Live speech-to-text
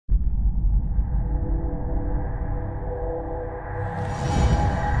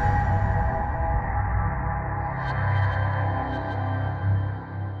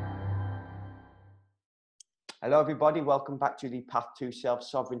Hello, everybody. Welcome back to the Path to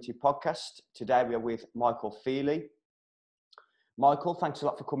Self-Sovereignty podcast. Today we are with Michael Feeley. Michael, thanks a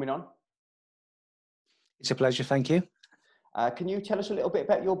lot for coming on. It's a pleasure, thank you. Can you tell us a little bit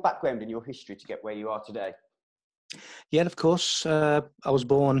about your background and your history to get where you are today? Yeah, of course. I was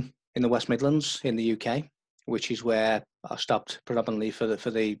born in the West Midlands in the UK, which is where I stopped predominantly for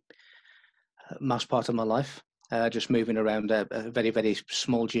the most part of my life, just moving around a very, very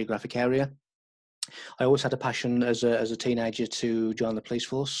small geographic area. I always had a passion as a teenager to join the police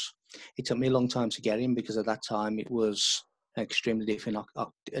force. It took me a long time to get in because at that time it was an extremely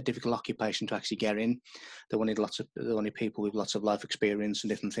difficult occupation to actually get in. They wanted people with lots of life experience and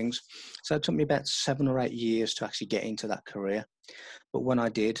different things. So it took me about 7 or 8 years to actually get into that career. But when I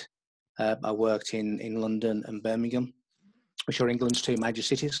did, I worked in London and Birmingham, which are England's 2 major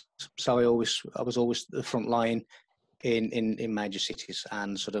cities. So I was always the front line in major cities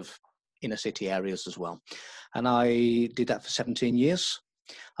and sort of inner city areas as well. And I did that for 17 years.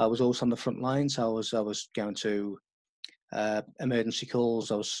 I was also on the front lines. I was going to emergency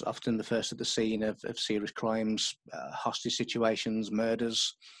calls. I was often the first at the scene of serious crimes, hostage situations,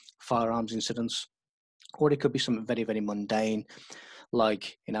 murders, firearms incidents, or it could be something very, very mundane,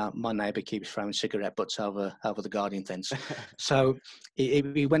 like, my neighbour keeps throwing cigarette butts over the garden fence. So it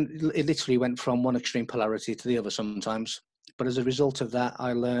literally went from one extreme polarity to the other sometimes. But as a result of that,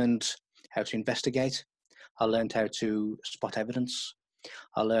 I learned how to investigate. I learned how to spot evidence.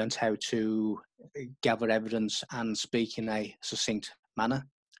 I learned how to gather evidence and speak in a succinct manner,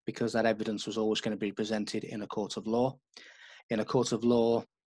 because that evidence was always going to be presented in a court of law. In a court of law,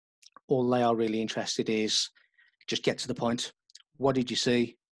 all they are really interested is just get to the point. What did you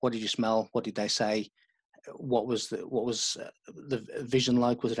see? What did you smell? What did they say? What was the vision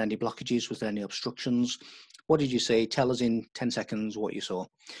like? Was there any blockages? Was there any obstructions? What did you see? Tell us in 10 seconds what you saw.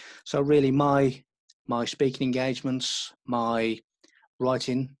 So really my speaking engagements, my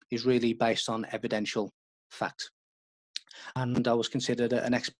writing is really based on evidential fact. And I was considered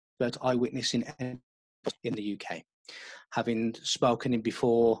an expert eyewitness in the UK. Having spoken in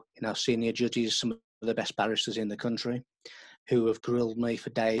before, senior judges, some of the best barristers in the country, who have grilled me for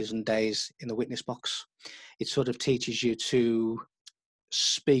days and days in the witness box. It sort of teaches you to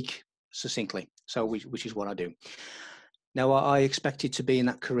speak succinctly, so which is what I do. Now, I expected to be in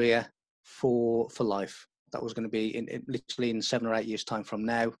that career for life. That was going to be literally in 7 or 8 years' time from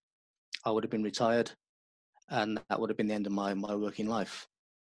now. I would have been retired, and that would have been the end of my working life.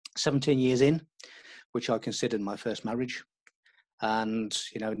 17 years in, which I considered my first marriage. And,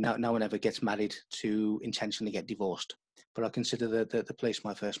 no one ever gets married to intentionally get divorced. But I consider the police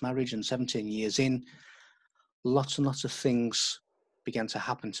my first marriage, and 17 years in, lots and lots of things began to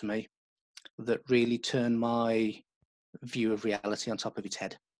happen to me that really turned my view of reality on top of its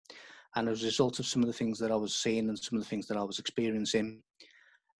head. And as a result of some of the things that I was seeing and some of the things that I was experiencing,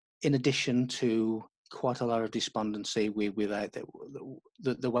 in addition to quite a lot of despondency with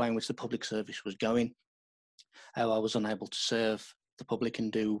the way in which the public service was going, how I was unable to serve the public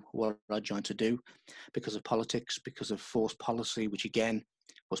and do what I joined to do because of politics, because of forced policy, which again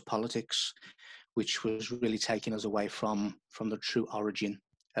was politics, which was really taking us away from the true origin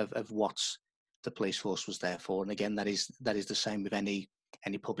of what the police force was there for. And again, that is the same with any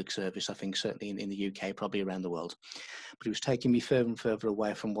public service, I think, certainly in the UK, probably around the world. But it was taking me further and further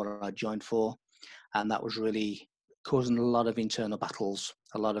away from what I joined for, and that was really causing a lot of internal battles,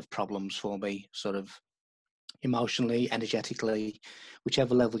 a lot of problems for me, sort of emotionally, energetically,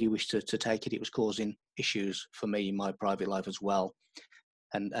 whichever level you wish to take it. It was causing issues for me in my private life as well,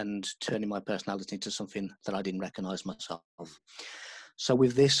 and turning my personality into something that I didn't recognise myself. So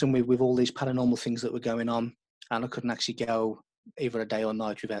with this and with all these paranormal things that were going on, and I couldn't actually go either a day or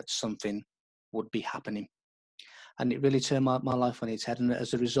night without something would be happening. And it really turned my life on its head. And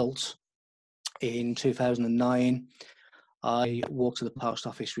as a result, in 2009, I walked to the post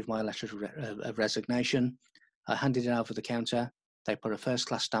office with my letter of resignation. I handed it over the counter. They put a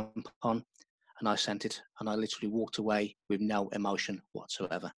first-class stamp on, and I sent it. And I literally walked away with no emotion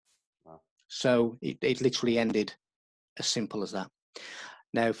whatsoever. Wow. So it literally ended as simple as that.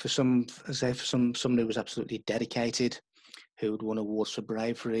 Now, for somebody who was absolutely dedicated, who would won awards for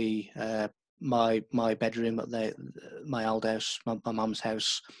bravery, my bedroom at my old house, my mum's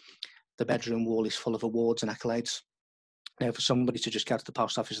house, the bedroom wall is full of awards and accolades. Now, for somebody to just go to the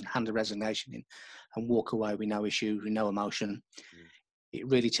post office and hand a resignation in and walk away with no issue, with no emotion, it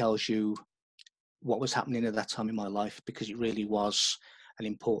really tells you what was happening at that time in my life, because it really was an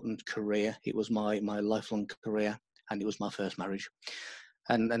important career. It was my lifelong career, and it was my first marriage.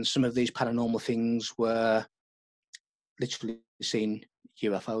 And some of these paranormal things were literally seeing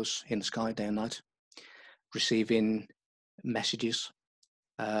UFOs in the sky day and night. receiving messages,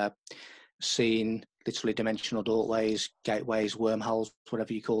 seeing literally dimensional doorways, gateways, wormholes,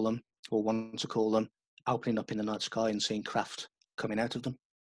 whatever you call them, or want to call them, opening up in the night sky and seeing craft coming out of them.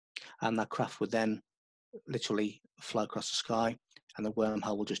 And that craft would then literally fly across the sky and the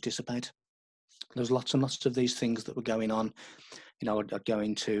wormhole will just dissipate. There's lots and lots of these things that were going on. You know, I'd go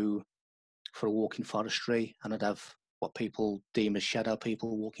into for a walk in forestry and I'd have what people deem as shadow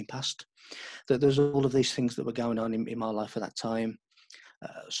people walking past. There's all of these things that were going on in my life at that time.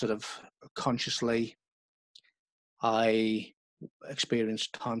 Sort of consciously, I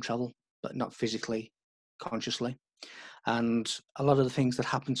experienced time travel, but not physically, consciously. And a lot of the things that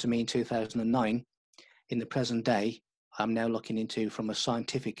happened to me in 2009, in the present day, I'm now looking into from a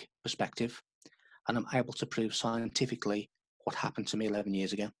scientific perspective, and I'm able to prove scientifically what happened to me 11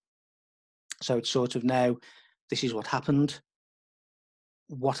 years ago. So it's sort of now, this is what happened,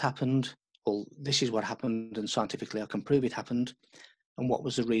 well, this is what happened, and scientifically I can prove it happened, and what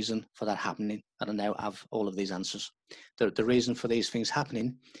was the reason for that happening, and I now have all of these answers. The reason for these things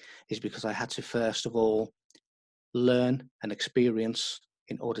happening is because I had to first of all learn and experience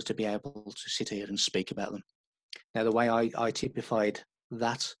in order to be able to sit here and speak about them. Now, the way I typified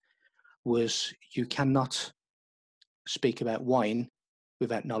that was, you cannot speak about wine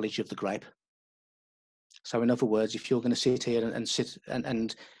without knowledge of the grape. So in other words, if you're going to sit here and sit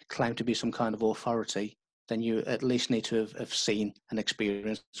and claim to be some kind of authority, then you at least need to have seen and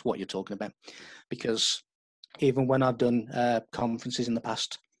experienced what you're talking about. Because even when I've done conferences in the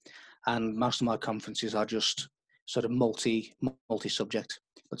past, and most of my conferences are just sort of multi-subject,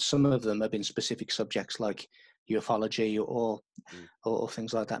 but some of them have been specific subjects like ufology or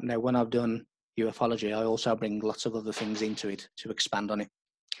things like that. Now, when I've done ufology, I also bring lots of other things into it to expand on it.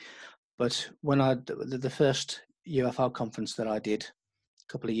 But when the first UFO conference that I did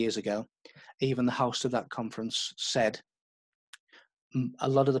a couple of years ago, even the host of that conference said, a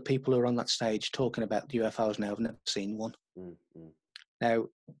lot of the people who are on that stage talking about UFOs now have never seen one. Mm-hmm. Now,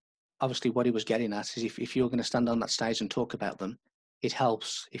 obviously what he was getting at is if you're going to stand on that stage and talk about them, it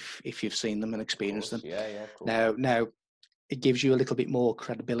helps if you've seen them and experienced them. Yeah, of course. Now, it gives you a little bit more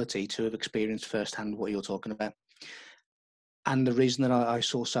credibility to have experienced firsthand what you're talking about. And the reason that I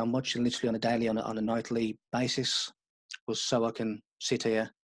saw so much, and literally on a daily, on a nightly basis, was so I can sit here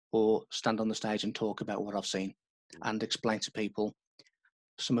or stand on the stage and talk about what I've seen and explain to people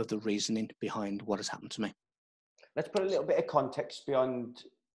some of the reasoning behind what has happened to me. Let's put a little bit of context beyond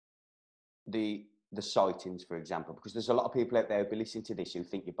the sightings, for example, because there's a lot of people out there who'll be listening to this who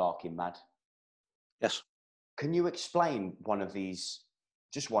think you're barking mad. Yes. Can you explain one of these,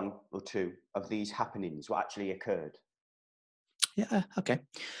 just one or two of these happenings, what actually occurred? Yeah, okay.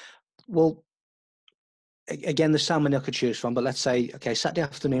 Well, again, there's so many I could choose from, but let's say, okay,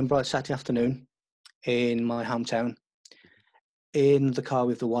 bright Saturday afternoon in my hometown, in the car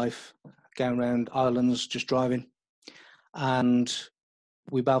with the wife, going around islands, just driving. And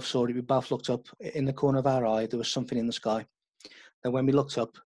we both saw it. We both looked up. In the corner of our eye, there was something in the sky. Then when we looked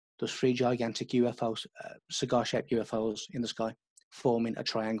up, there was 3 gigantic UFOs, cigar-shaped UFOs in the sky, forming a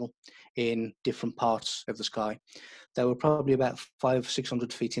triangle in different parts of the sky. They were probably about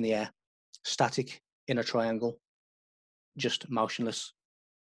 500-600 feet in the air, static in a triangle, just motionless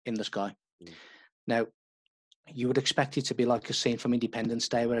in the sky. Now, you would expect it to be like a scene from Independence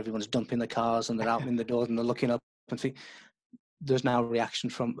Day where everyone's dumping the cars and they're opening the doors and they're looking up and think. There's no reaction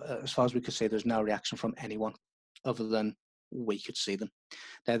from, as far as we could see, there's no reaction from anyone other than we could see them.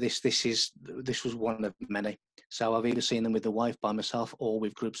 Now, this was one of many. So I've either seen them with the wife, by myself, or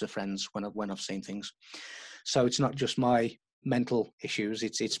with groups of friends when I've seen things. So it's not just my mental issues;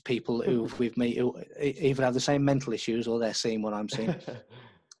 it's people who with me who either have the same mental issues or they're seeing what I'm seeing.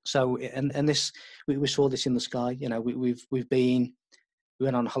 So and this we saw this in the sky. You know, we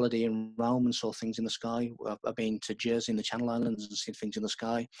went on holiday in Rome and saw things in the sky. I've been to Jersey in the Channel Islands and seen things in the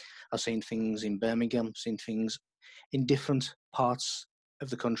sky. I've seen things in Birmingham, seen things in different parts of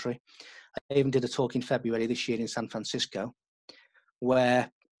the country. I even did a talk in February this year in San Francisco,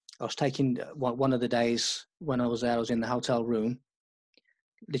 where I was taking one of the days when I was there, I was in the hotel room.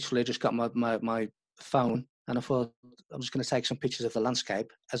 Literally just got my phone and I thought I was going to take some pictures of the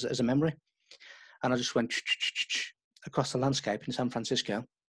landscape as a memory. And I just went across the landscape in San Francisco.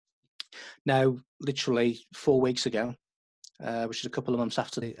 Now, literally 4 weeks ago, which is a couple of months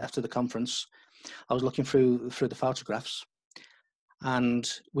after the conference, I was looking through the photographs,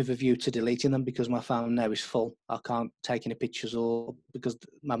 and with a view to deleting them because my phone now is full. I can't take any pictures or because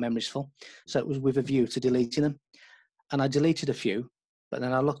my memory's full. So it was with a view to deleting them, and I deleted a few. But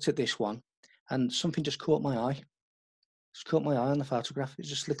then I looked at this one, and something just caught my eye. Just caught my eye on the photograph. It's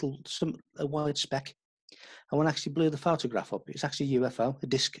just a white speck. And when I actually blew the photograph up, it's actually a UFO, a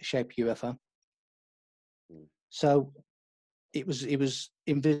disc-shaped UFO. So it was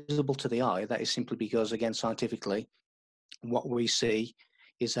invisible to the eye. That is simply because, again, scientifically, what we see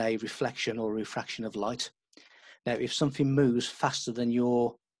is a reflection or refraction of light. Now, if something moves faster than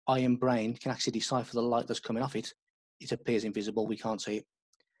your eye and brain can actually decipher the light that's coming off it, it appears invisible. We can't see it.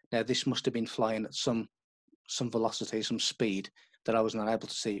 Now, this must have been flying at some velocity, some speed that I was not able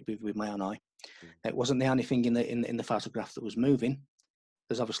to see with my own eye. It wasn't the only thing in the photograph that was moving,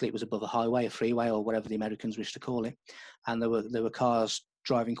 because obviously it was above a highway, a freeway, or whatever the Americans wish to call it, and there were cars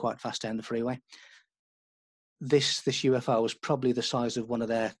driving quite fast down the freeway. This UFO was probably the size of one of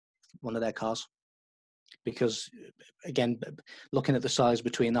their cars, because again, looking at the size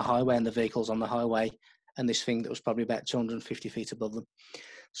between the highway and the vehicles on the highway and this thing that was probably about 250 feet above them.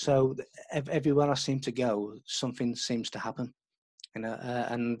 So everywhere I seem to go, something seems to happen.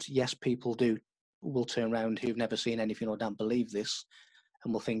 And yes, people will turn around who've never seen anything or don't believe this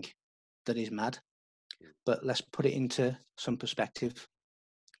and will think that he's mad. But let's put it into some perspective.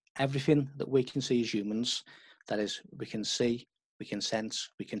 Everything that we can see as humans, that is, we can see, we can sense,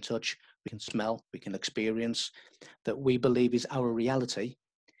 we can touch, we can smell, we can experience, that we believe is our reality,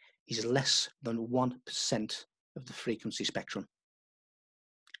 is less than 1% of the frequency spectrum.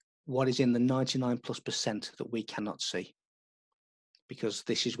 What is in the 99+% that we cannot see? Because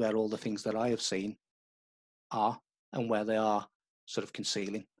this is where all the things that I have seen are, and where they are sort of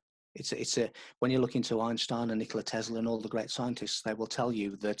concealing. When you look into Einstein and Nikola Tesla and all the great scientists, they will tell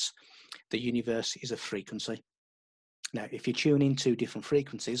you that the universe is a frequency. Now, if you tune into different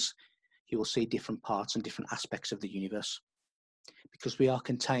frequencies, you will see different parts and different aspects of the universe. Because we are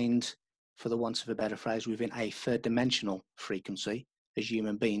contained, for the want of a better phrase, within a third dimensional frequency as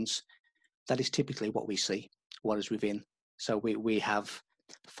human beings, that is typically what we see, what is within. So we have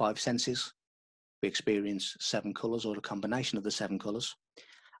 5 senses, we experience 7 colours or a combination of the 7 colours,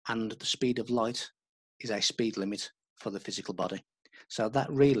 and the speed of light is a speed limit for the physical body. So that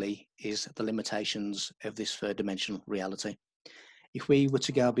really is the limitations of this third dimensional reality. If we were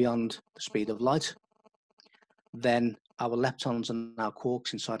to go beyond the speed of light, then our leptons and our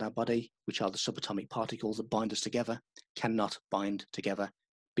quarks inside our body, which are the subatomic particles that bind us together, cannot bind together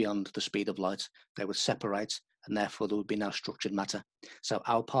beyond the speed of light. They would separate, and therefore there would be no structured matter. So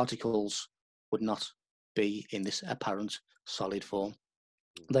our particles would not be in this apparent solid form.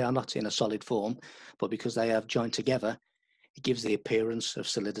 They are not in a solid form, but because they have joined together, it gives the appearance of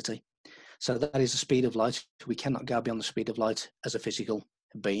solidity. So that is the speed of light. We cannot go beyond the speed of light as a physical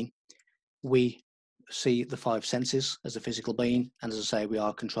being. We see the 5 senses as a physical being, and as I say, we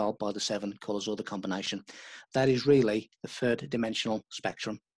are controlled by the 7 colours or the combination. That is really the third dimensional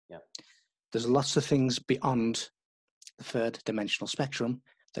spectrum. Yeah. There's lots of things beyond the third dimensional spectrum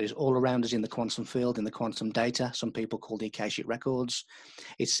that is all around us in the quantum field, in the quantum data. Some people call the Akashic records.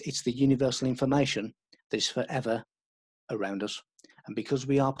 It's the universal information that is forever around us. And because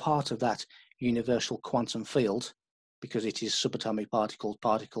we are part of that universal quantum field, because it is subatomic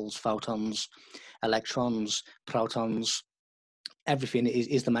particles, photons, electrons, protons, everything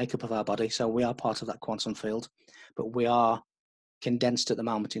is the makeup of our body. So we are part of that quantum field, but we are condensed at the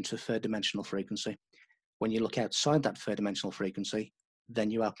moment into a third dimensional frequency. When you look outside that third dimensional frequency, then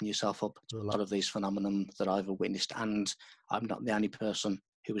you open yourself up to a lot of these phenomena that I've witnessed, and I'm not the only person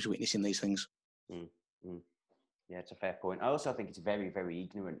who is witnessing these things. Yeah, it's a fair point. I also think it's very, very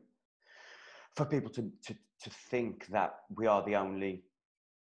ignorant for people to think that we are the only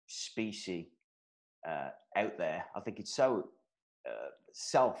species out there. I think it's so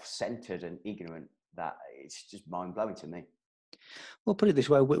self-centered and ignorant that it's just mind-blowing to me. Well, put it this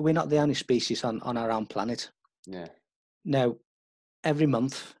way, we're not the only species on our own planet. Yeah. Now, every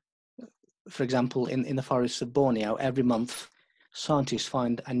month, for example, in the forests of Borneo, every month, scientists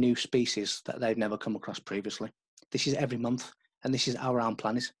find a new species that they've never come across previously. This is every month, and this is our own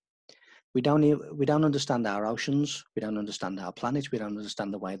planet. We don't understand our oceans, we don't understand our planet, we don't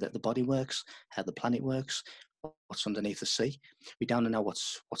understand the way that the body works, how the planet works, what's underneath the sea. We don't know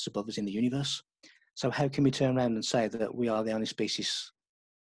what's above us in the universe. So how can we turn around and say that we are the only species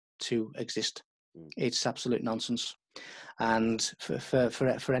to exist? It's absolute nonsense. And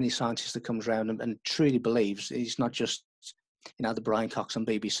for any scientist that comes around and truly believes, it's not just the Brian Cox on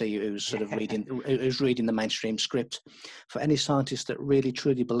BBC who's sort of reading the mainstream script. For any scientist that really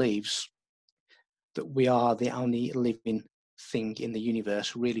truly believes that we are the only living thing in the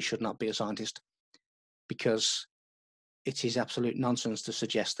universe, really should not be a scientist, because it is absolute nonsense to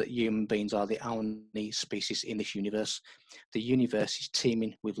suggest that human beings are the only species in this universe. The universe is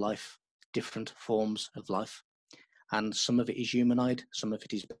teeming with life, different forms of life. and some of it is humanoid, some of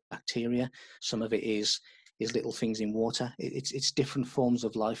it is bacteria, some of it is little things in water. It's different forms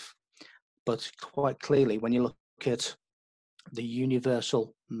of life. But quite clearly, when you look at the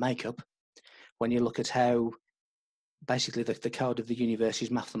universal makeup, when you look at how basically the code of the universe is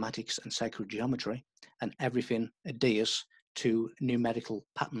mathematics and sacred geometry, and everything adheres to numerical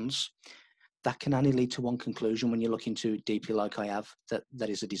patterns, that can only lead to one conclusion when you look into deeply like I have, that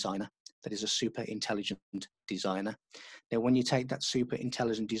is a designer, that is a super intelligent designer. Now, when you take that super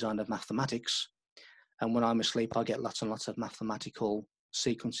intelligent design of mathematics, and when I'm asleep, I get lots and lots of mathematical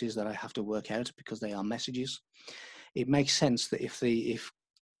sequences that I have to work out because they are messages. It makes sense that if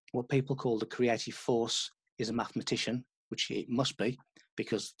what people call the creative force is a mathematician, which it must be,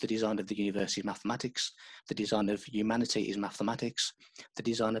 because the design of the universe is mathematics, the design of humanity is mathematics, the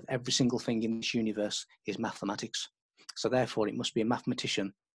design of every single thing in this universe is mathematics. So therefore, it must be a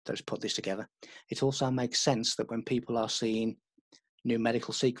mathematician that has put this together. It also makes sense that when people are seeing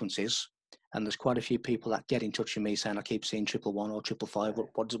numerical sequences, and there's quite a few people that get in touch with me saying, I keep seeing 111 or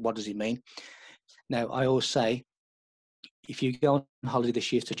 555, what does it mean? Now, I always say, if you go on holiday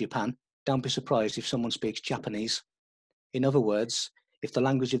this year to Japan, don't be surprised if someone speaks Japanese. In other words, if the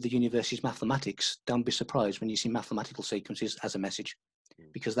language of the universe is mathematics, don't be surprised when you see mathematical sequences as a message,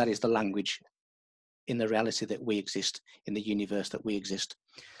 because that is the language in the reality that we exist, in the universe that we exist.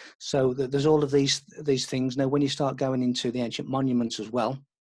 So there's all of these things. Now, when you start going into the ancient monuments as well,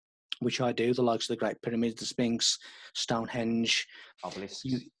 which I do, the likes of the Great Pyramids, the Sphinx, Stonehenge,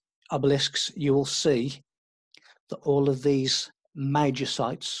 obelisks, you will see that all of these major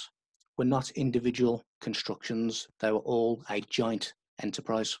sites were not individual constructions. They were all a giant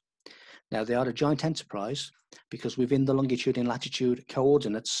enterprise. Now, they are a giant enterprise because within the longitude and latitude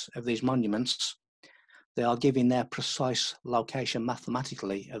coordinates of these monuments, they are giving their precise location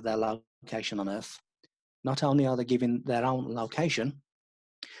mathematically of their location on Earth. Not only are they giving their own location,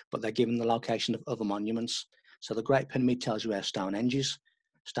 but they're given the location of other monuments. So the Great Pyramid tells you where Stonehenge is.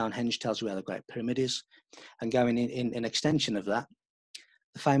 Stonehenge tells you where the Great Pyramid is. And going in extension of that,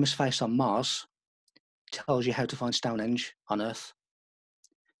 the famous face on Mars tells you how to find Stonehenge on Earth.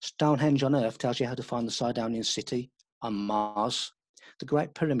 Stonehenge on Earth tells you how to find the Sidonian city on Mars. The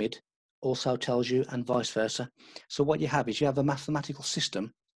Great Pyramid also tells you, and vice versa. So what you have is you have a mathematical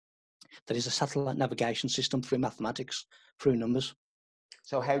system that is a satellite navigation system through mathematics, through numbers.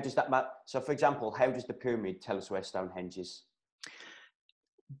 So how does that matter? So for example, how does the pyramid tell us where Stonehenge is?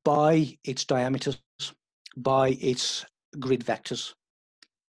 By its diameters, by its grid vectors.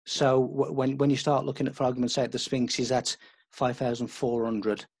 So when you start looking at, for argument's sake, the Sphinx is at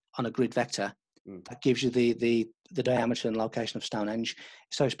 5,400 on a grid vector, that gives you the diameter and location of Stonehenge.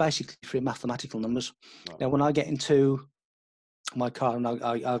 So it's basically through mathematical numbers. Right. Now, when I get into my car and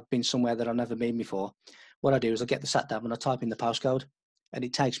I've been somewhere that I've never been before, what I do is I get the sat nav and I type in the postcode, and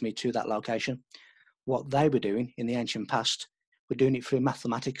it takes me to that location. What they were doing in the ancient past were doing it through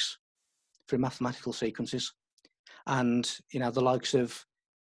mathematics, through mathematical sequences. And, you know, the likes of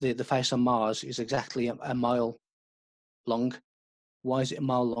the face on Mars is exactly a mile long. Why is it a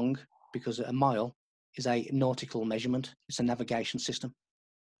mile long? Because a mile is a nautical measurement. It's a navigation system.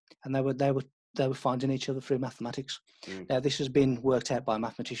 And they were finding each other through mathematics. Now, this has been worked out by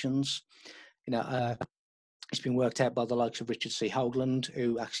mathematicians. You know, it's been worked out by the likes of Richard C. Hoagland,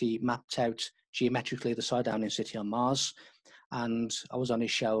 who actually mapped out geometrically the Sidonian city on Mars. And I was on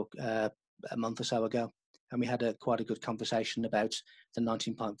his show a month or so ago, and we had quite a good conversation about the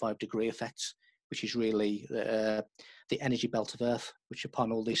 19.5 degree effect, which is really the energy belt of Earth, which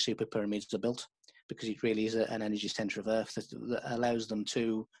upon all these super pyramids are built, because it really is an energy center of Earth that allows them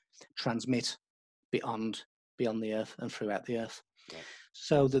to transmit beyond the Earth and throughout the Earth. Yeah.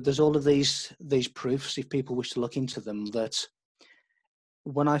 So there's all of these proofs, if people wish to look into them, that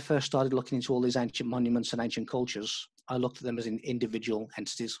when I first started looking into all these ancient monuments and ancient cultures, I looked at them as individual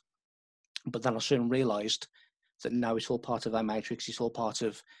entities. But then I soon realized that no, it's all part of our matrix. It's all part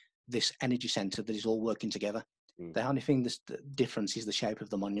of this energy center that is all working together. The only thing that's the difference is the shape of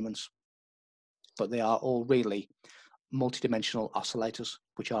the monuments. But they are all really multidimensional oscillators,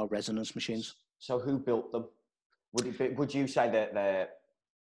 which are resonance machines. So who built them? Would you say that they're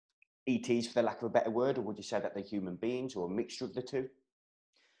ETs, for the lack of a better word, or would you say that they're human beings, or a mixture of the two?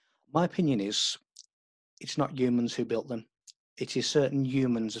 My opinion is it's not humans who built them. It is certain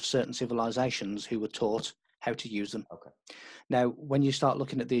humans of certain civilizations who were taught how to use them. Okay. Now, when you start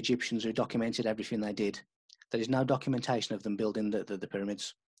looking at the Egyptians who documented everything they did, there is no documentation of them building the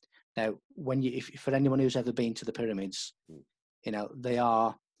pyramids. Now, if for anyone who's ever been to the pyramids, you know, they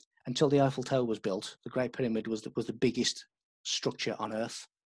are, until the Eiffel Tower was built, the Great Pyramid was the biggest structure on Earth.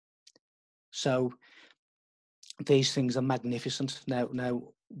 So these things are magnificent. Now,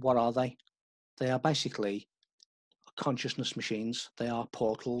 what are they? They are basically consciousness machines. They are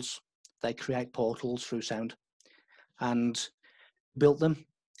portals. They create portals through sound, and built them.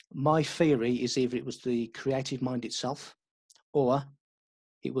 My theory is either it was the creative mind itself, or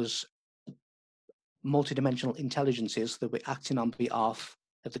it was multidimensional intelligences that were acting on behalf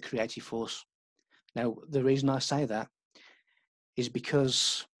of the creative force. Now, the reason I say that is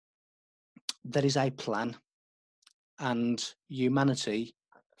because there is a plan, and humanity,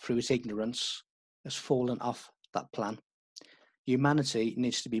 through its ignorance, has fallen off that plan. Humanity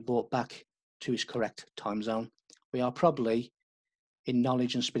needs to be brought back to its correct time zone. We are probably, in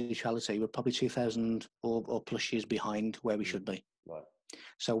knowledge and spirituality, we're probably 2,000 or plus years behind where we should be. Right.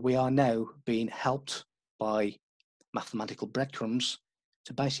 So we are now being helped by mathematical breadcrumbs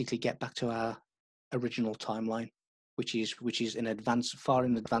to basically get back to our original timeline, which is in advance, far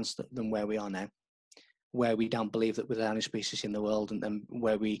in advance than where we are now, where we don't believe that we're the only species in the world, and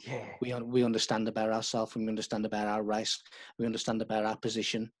where we understand about ourselves, and we understand about our race, we understand about our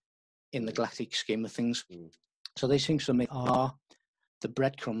position in the galactic scheme of things. So these things for me are the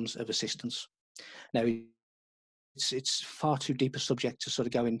breadcrumbs of assistance. Now, it's far too deep a subject to sort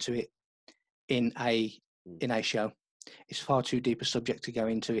of go into it in a show. It's far too deep a subject to go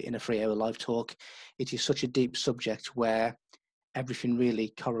into it in a 3-hour live talk. It is such a deep subject where everything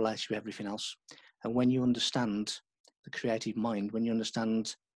really correlates with everything else. And when you understand the creative mind, when you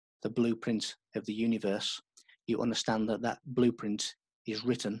understand the blueprint of the universe, you understand that that blueprint is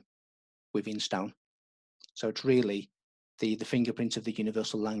written within stone. So it's really the fingerprint of the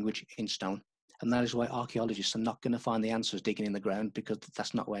universal language in stone. And that is why archaeologists are not going to find the answers digging in the ground, because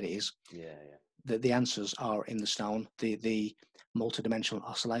that's not where it is. The answers are in the stone, the multidimensional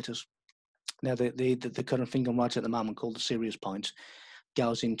oscillators. Now, the current thing I'm writing at the moment, called the Sirius Point,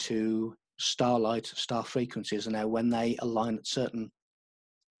 goes into starlight, star frequencies, and now when they align at certain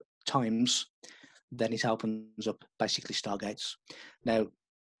times, then it opens up basically stargates. Now,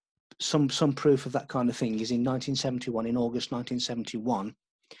 some proof of that kind of thing is in 1971, in August 1971,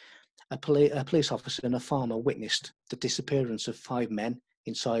 a police officer and a farmer witnessed the disappearance of 5 men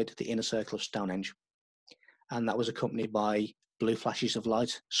inside the inner circle of Stonehenge. And that was accompanied by blue flashes of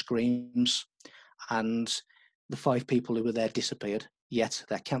light, screams, and the 5 people who were there disappeared, yet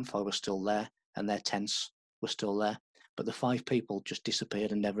their campfire was still there and their tents were still there. But the 5 people just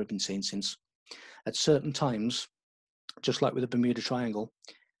disappeared and never been seen since. At certain times, just like with the Bermuda Triangle,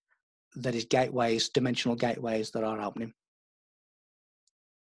 there is gateways, dimensional gateways that are opening.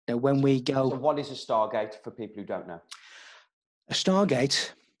 Now, when we go... So what is a stargate for people who don't know? A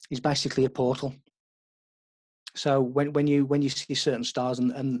stargate is basically a portal. So when you see certain stars,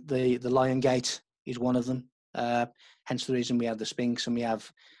 and the Lion Gate is one of them, hence the reason we have the Sphinx, and we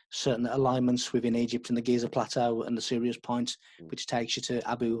have certain alignments within Egypt and the Giza Plateau and the Sirius Point, which takes you to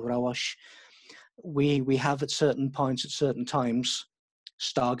Abu Rawash. We have at certain points, at certain times,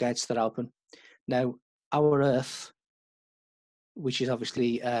 stargates that open. Now, our Earth, which is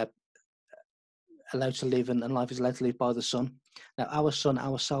obviously allowed to live, and life is allowed to live by the sun. Now, our sun,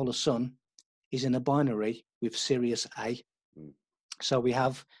 our solar sun, is in a binary with Sirius A. So we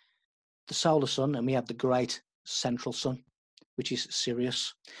have the solar sun and we have the great central sun, which is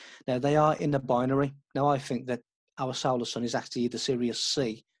Sirius. Now, they are in a binary. Now, I think that our solar sun is actually the Sirius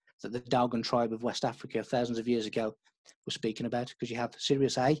C that the Dogon tribe of West Africa thousands of years ago were speaking about, because you have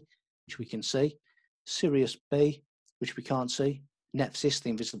Sirius A, which we can see, Sirius B, which we can't see, Nephthys, the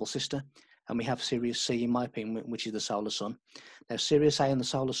invisible sister, and we have Sirius C, in my opinion, which is the solar sun. Now, Sirius A and the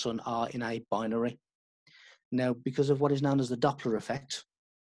solar sun are in a binary. Now, because of what is known as the Doppler effect,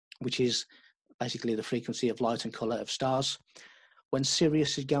 which is basically the frequency of light and colour of stars, when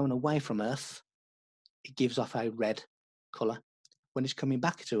Sirius is going away from Earth, it gives off a red colour. When it's coming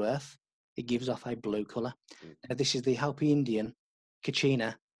back to Earth, it gives off a blue colour. Now, this is the Hopi Indian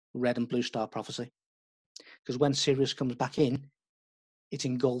Kachina red and blue star prophecy. Because when Sirius comes back in, it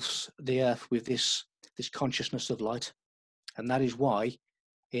engulfs the Earth with this consciousness of light. And that is why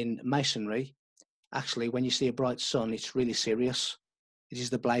in Masonry, actually, when you see a bright sun, it's really Sirius. It is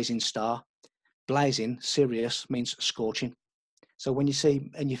the blazing star. Blazing, Sirius, means scorching. So when you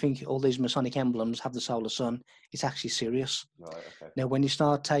see and you think all these Masonic emblems have the solar sun, it's actually Sirius. Right, okay. Now, when you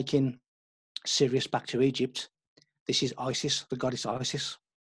start taking Sirius back to Egypt, this is Isis, the goddess Isis,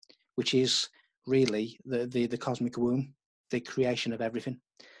 which is really the cosmic womb, the creation of everything.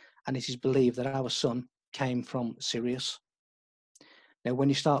 And it is believed that our sun came from Sirius. Now, when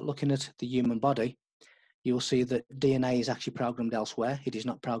you start looking at the human body, you'll see that DNA is actually programmed elsewhere. It is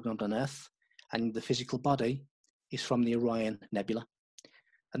not programmed on Earth. And the physical body is from the Orion Nebula.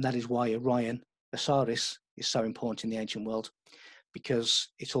 And that is why Orion Osiris is so important in the ancient world because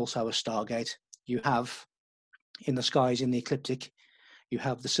it's also a stargate. You have in the skies, in the ecliptic, you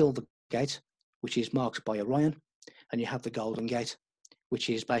have the silver gate, which is marked by Orion, and you have the golden gate, which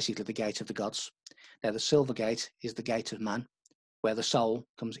is basically the gate of the gods. Now, the silver gate is the gate of man, where the soul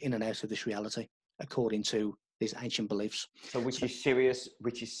comes in and out of this reality, according to these ancient beliefs. So which is Sirius?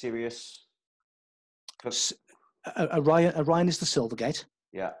 Which is Sirius? Orion is the silver gate,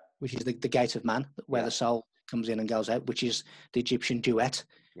 Yeah. which is the gate of man, where the soul comes in and goes out, which is the Egyptian duet,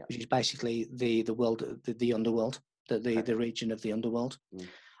 which is basically the world, the underworld, the region of the underworld.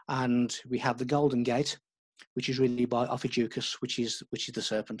 And we have the golden gate, which is really by Ophiuchus, which is the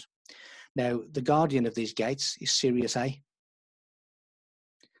serpent. Now, the guardian of these gates is Sirius A.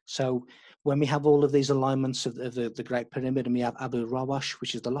 So when we have all of these alignments of the Great Pyramid, and we have Abu Rawash,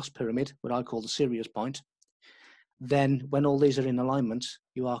 which is the lost pyramid, what I call the Sirius point, then when all these are in alignment,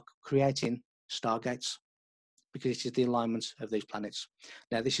 you are creating stargates, because it is the alignment of these planets.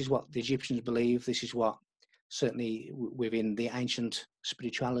 Now, this is what the Egyptians believe. This is what, certainly within the ancient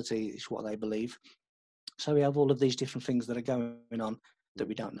spirituality, is what they believe. So we have all of these different things that are going on that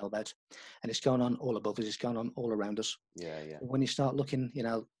we don't know about. And it's going on all above us. It's going on all around us. Yeah, yeah. When you start looking, you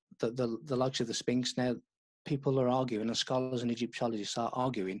know, the likes of the Sphinx, now people are arguing, and scholars and Egyptologists are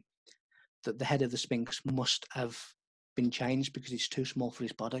arguing, that the head of the Sphinx must have been changed because it's too small for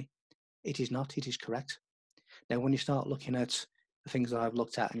his body. It is not. It is correct. Now, when you start looking at the things that I've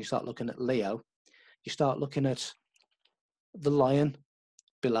looked at, and you start looking at Leo, you start looking at the lion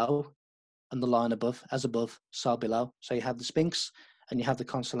below and the lion above. As above, so below. So you have the Sphinx, and you have the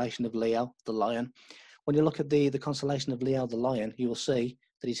constellation of Leo, the lion. When you look at the constellation of Leo, the lion, you will see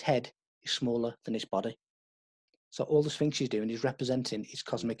that his head is smaller than his body. So all the Sphinx is doing is representing his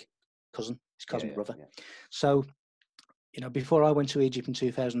cosmic cousin, his cosmic brother. Yeah. So, you know, before I went to Egypt in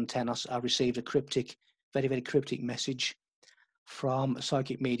 2010, I received a cryptic, very, very cryptic message from a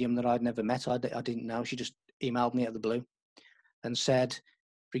psychic medium that I'd never met. I didn't know. She just emailed me out of the blue and said,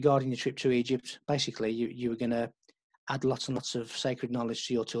 regarding your trip to Egypt, basically you were going to add lots and lots of sacred knowledge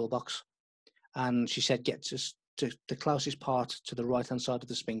to your toolbox. And she said, get to the closest part to the right-hand side of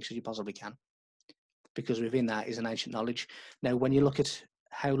the Sphinx as you possibly can, because within that is an ancient knowledge. Now, when you look at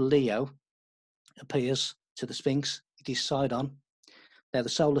how Leo appears to the Sphinx, it is side on. Now, the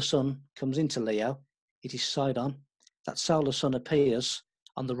solar sun comes into Leo, it is side on. That solar sun appears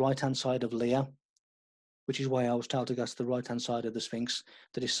on the right-hand side of Leo, which is why I was told to go to the right-hand side of the Sphinx.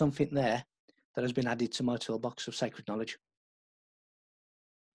 There is something there that has been added to my toolbox of sacred knowledge.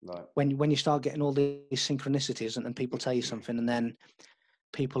 Right. When you start getting all these synchronicities, and people tell you something, and then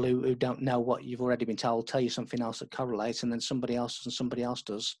people who don't know what you've already been told tell you something else that correlates, and then somebody else and somebody else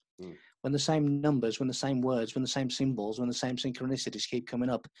does. When the same numbers, when the same words, when the same symbols, when the same synchronicities keep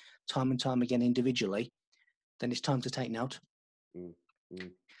coming up time and time again individually, then it's time to take note.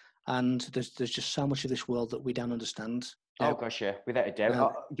 And there's just so much of this world that we don't understand. Now, oh gosh, yeah, without a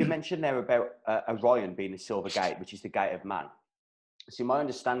doubt. You mentioned there about Orion being the silver gate, which is the gate of man. See, my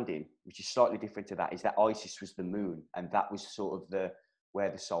understanding, which is slightly different to that, is that Isis was the moon, and that was sort of where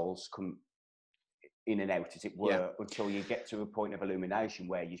the souls come in and out, as it were, until you get to a point of illumination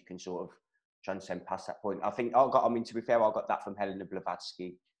where you can sort of transcend past that point. I think to be fair, I got that from Helena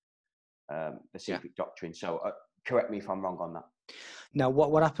Blavatsky, the Secret Doctrine. So correct me if I'm wrong on that. Now,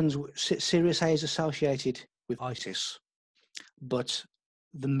 what happens? Sirius A is associated with Isis, but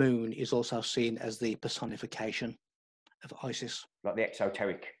the moon is also seen as the personification of Isis, like the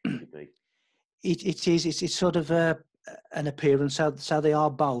exoteric. It is. It's sort of an appearance. So they are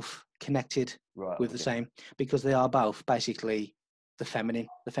both connected with the same, because they are both basically the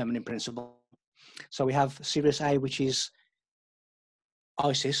feminine principle. So we have Sirius A, which is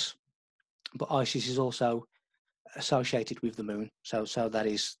Isis, but Isis is also associated with the moon. So that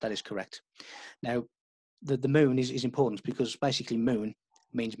is correct. Now, the moon is important because basically moon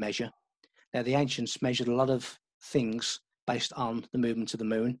means measure. Now, the ancients measured a lot of things based on the movement of the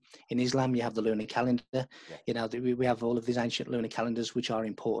moon. In Islam, you have the lunar calendar. You know, we have all of these ancient lunar calendars, which are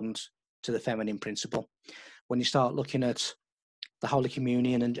important to the feminine principle. When you start looking at the Holy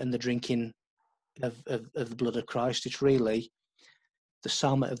Communion and the drinking of the blood of Christ, it's really the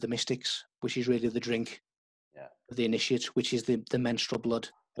soma of the mystics, which is really the drink of the initiate, which is the menstrual blood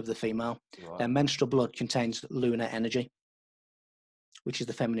of the female. Now, menstrual blood contains lunar energy, which is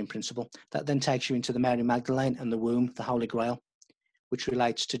the feminine principle. That then takes you into the Mary Magdalene and the womb, the Holy Grail, which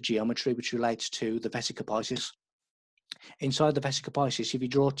relates to geometry, which relates to the Vesica Piscis. Inside the Vesica Piscis, if you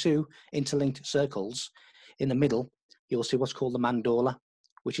draw two interlinked circles, in the middle, you'll see what's called the mandorla,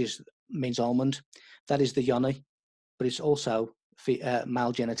 which means almond. That is the yoni, but it's also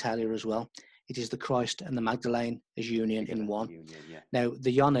male genitalia as well. It is the Christ and the Magdalene as union in one. Union, yeah. Now,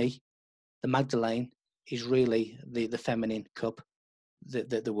 the yoni, the Magdalene, is really the feminine cup,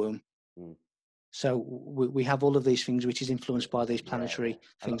 the womb. Mm. So we have all of these things, which is influenced by these planetary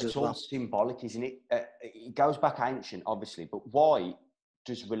things as well. It's all symbolic, isn't it? It goes back ancient, obviously, but why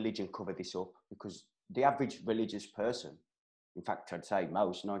does religion cover this up? Because the average religious person, in fact, I'd say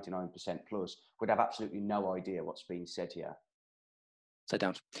most, 99% plus, would have absolutely no idea what's being said here. They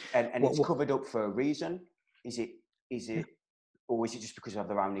don't. And it's covered up for a reason. Is it, or is it just because of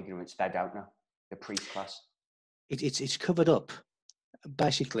their own ignorance? They don't know. The priest class. It's covered up.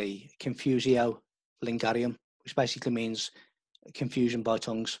 Basically, confusio lingarium, which basically means confusion by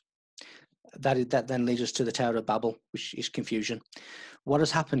tongues. That then leads us to the Tower of Babel, which is confusion. What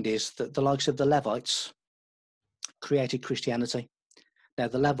has happened is that the likes of the Levites created Christianity. Now,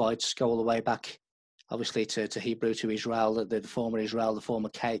 the Levites go all the way back, obviously, to Hebrew, to Israel, the former Israel, the former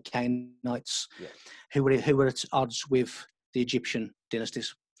Canaanites, who were at odds with the Egyptian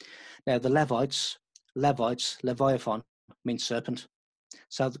dynasties. Now, the Levites, Leviathan, means serpent.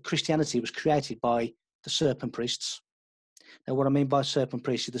 So the Christianity was created by the serpent priests. Now, what I mean by serpent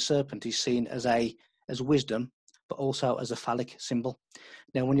priest is the serpent is seen as wisdom, but also as a phallic symbol.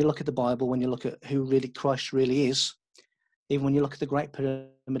 Now, when you look at the Bible, when you look at who really Christ really is, even when you look at the Great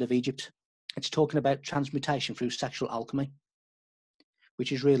Pyramid of Egypt, it's talking about transmutation through sexual alchemy,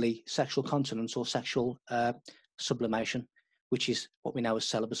 which is really sexual continence or sexual sublimation, which is what we know as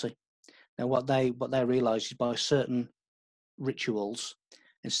celibacy. Now, what they realize is by certain rituals,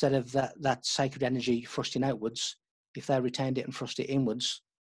 instead of that sacred energy thrusting outwards, if they retained it and thrust it inwards,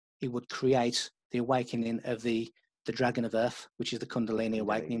 it would create the awakening of the dragon of earth, which is the Kundalini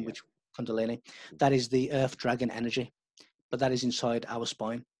awakening, which Kundalini, that is the earth dragon energy, but that is inside our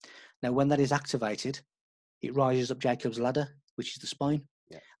spine. Now, when that is activated, it rises up Jacob's ladder, which is the spine,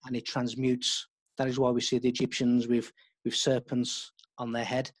 and it transmutes. That is why we see the Egyptians with serpents on their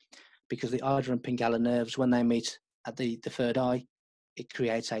head, because the Ida and Pingala nerves, when they meet at the third eye, it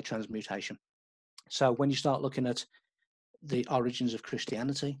creates a transmutation. So when you start looking at the origins of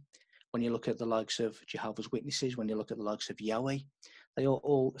Christianity, when you look at the likes of Jehovah's Witnesses, when you look at the likes of Yahweh, they are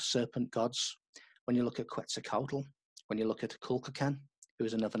all serpent gods. When you look at Quetzalcoatl, when you look at Kulkakan, who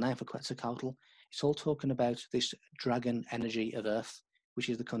is another name for Quetzalcoatl, it's all talking about this dragon energy of earth, which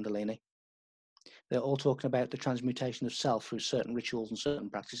is the Kundalini. They're all talking about the transmutation of self through certain rituals and certain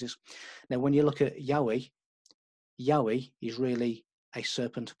practices. Now, when you look at Yahweh, Yahweh is really a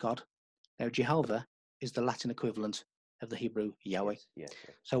serpent god. Now, Jehovah is the Latin equivalent of the Hebrew Yahweh. Yes.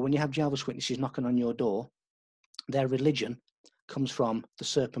 So when you have Jehovah's Witnesses knocking on your door, their religion comes from the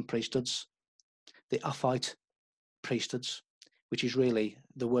serpent priesthoods, the Ophite priesthoods, which is really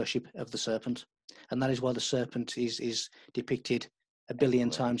the worship of the serpent. And that is why the serpent is depicted a billion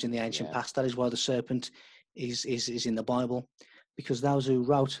times in the ancient past. That is why the serpent is in the Bible, because those who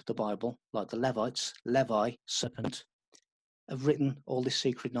wrote the Bible, like the Levites, Levi, serpent, have written all this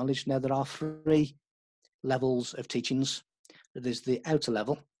secret knowledge. Now, there are 3 levels of teachings. There's the outer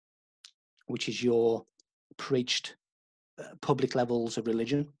level, which is your preached public levels of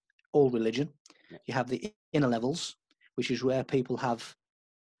religion, all religion. You have the inner levels, which is where people have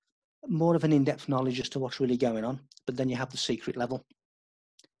more of an in-depth knowledge as to what's really going on. But then you have the secret level.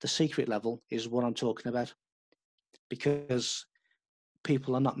 The secret level is what I'm talking about, because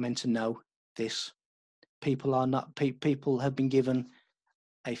people are not meant to know this. People have been given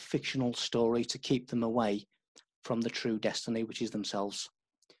a fictional story to keep them away from the true destiny, which is themselves.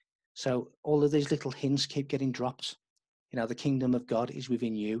 So all of these little hints keep getting dropped. The kingdom of God is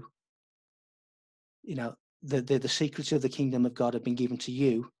within you. The secrets of the kingdom of God have been given to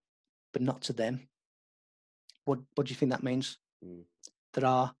you, but not to them. What do you think that means? There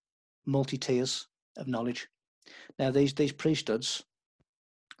are multi-tiers of knowledge. Now, these priesthoods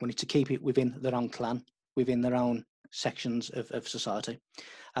wanted to keep it within their own clan, within their own sections of society.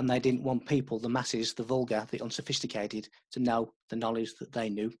 And they didn't want people, the masses, the vulgar, the unsophisticated, to know the knowledge that they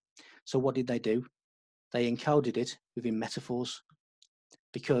knew. So what did they do? They encoded it within metaphors,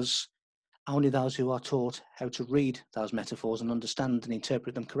 because only those who are taught how to read those metaphors and understand and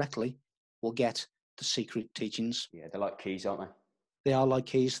interpret them correctly will get the secret teachings. Yeah, they're like keys, aren't they? They are like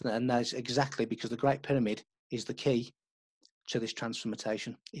keys, and that's exactly because the Great Pyramid is the key to this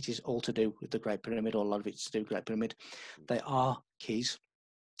transformation. It is all to do with the Great Pyramid, or a lot of it's to do with the Great Pyramid. They are keys.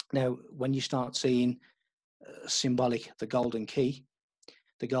 Now, when you start seeing symbolic, the golden key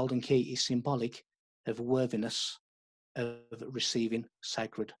is symbolic of worthiness of receiving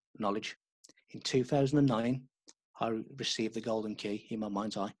sacred knowledge. In 2009, I received the golden key in my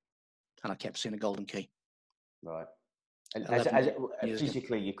mind's eye, and I kept seeing a golden key. Right. And 11 years ago.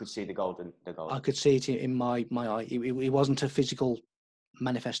 physically, you could see the golden. I could see it in my eye. It wasn't a physical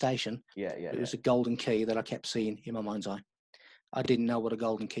manifestation. Yeah. It was a golden key that I kept seeing in my mind's eye. I didn't know what a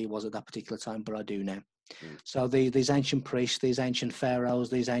golden key was at that particular time, but I do now. So these ancient priests, these ancient pharaohs,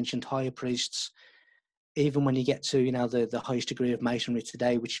 these ancient higher priests, even when you get to, you know, the highest degree of masonry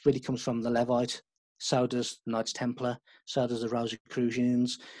today, which really comes from the Levite, so does the Knights Templar, so does the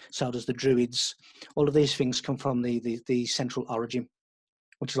Rosicrucians, so does the Druids. All of these things come from the central origin,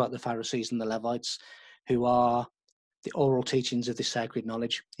 which is like the Pharisees and the Levites, who are the oral teachings of this sacred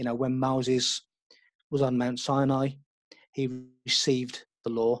knowledge. You know, when Moses was on Mount Sinai, he received the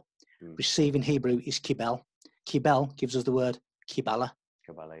law. Receive in Hebrew is Kibel. Kibel gives us the word Kibbalah.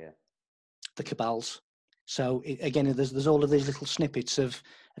 Kabbalah, yeah. The Kabbals. So again, there's all of these little snippets of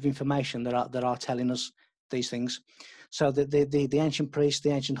information that are telling us these things. So the ancient priests,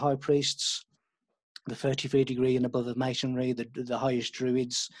 the ancient high priests, the 33 degree and above of masonry, the highest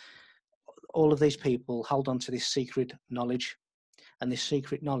druids, all of these people hold on to this secret knowledge, and this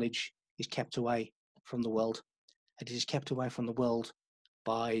secret knowledge is kept away from the world. It is kept away from the world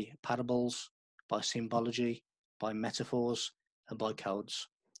by parables, by symbology, by metaphors, and by codes.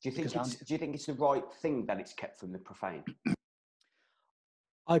 Do you think it's the right thing that it's kept from the profane?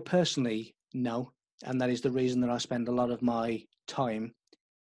 I personally no, and that is the reason that I spend a lot of my time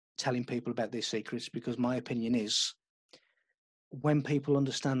telling people about these secrets, because my opinion is when people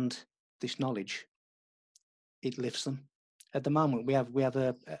understand this knowledge, it lifts them. At the moment, we have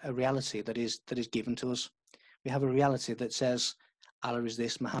a reality that is given to us. We have a reality that says Allah is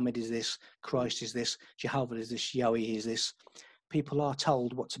this, Muhammad is this, Christ is this, Jehovah is this, Yahweh is this. People are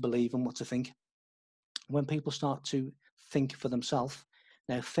told what to believe and what to think. When people start to think for themselves,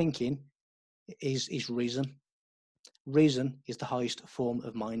 now thinking is reason. Reason is the highest form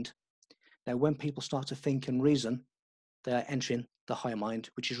of mind. Now, when people start to think and reason, they are entering the higher mind,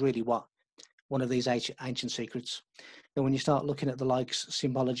 which is really what one of these ancient secrets. Now, when you start looking at the likes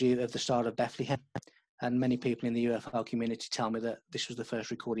symbology of the Star of Bethlehem, and many people in the UFO community tell me that this was the first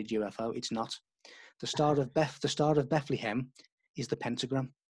recorded UFO. It's not. The Star of Bethlehem is the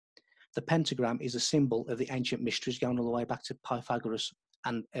pentagram. The pentagram is a symbol of the ancient mysteries going all the way back to Pythagoras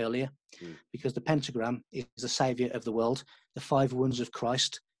and earlier, because the pentagram is the savior of the world. The 5 wounds of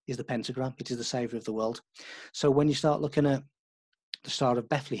Christ is the pentagram. It is the savior of the world. So when you start looking at the Star of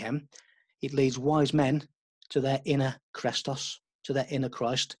Bethlehem, it leads wise men to their inner Christos, to their inner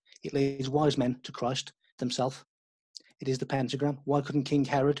Christ. It leads wise men to Christ themselves. It is the pentagram. Why couldn't King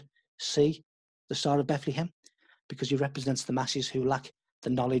Herod see the Star of Bethlehem? Because he represents the masses who lack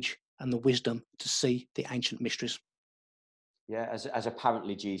the knowledge and the wisdom to see the ancient mysteries. Yeah, as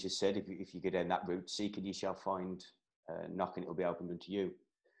apparently Jesus said, if you go down that route, seek and you shall find, knocking it will be opened unto you.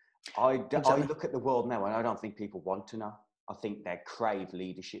 Exactly. I look at the world now and I don't think people want to know. I think they crave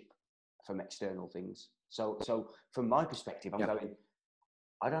leadership from external things. So from my perspective, I'm going,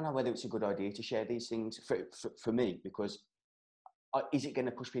 I don't know whether it's a good idea to share these things for me, because is it going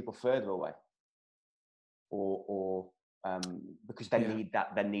to push people further away? Or because they need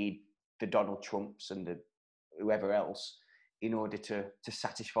that, they need the Donald Trumps and the whoever else in order to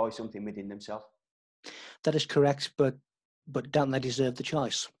satisfy something within themselves. That is correct, but don't they deserve the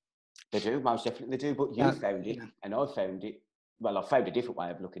choice? They do, most definitely they do. But you found it, and I found it. Well, I found a different way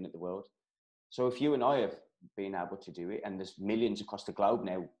of looking at the world. So if you and I have been able to do it, and there's millions across the globe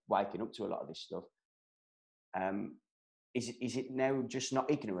now waking up to a lot of this stuff, is it now just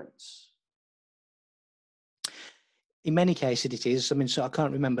not ignorance? In many cases, it is. I mean, so I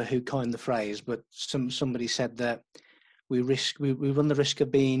can't remember who coined the phrase, but somebody said that we run the risk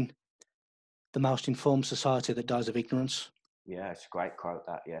of being the most informed society that dies of ignorance. Yeah, it's a great quote,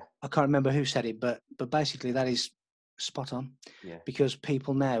 that, yeah. I can't remember who said it, but basically that is spot on. Yeah. Because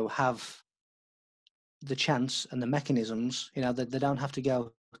people now have the chance and the mechanisms, you know, that they don't have to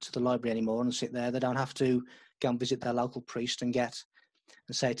go to the library anymore and sit there. They don't have to go and visit their local priest and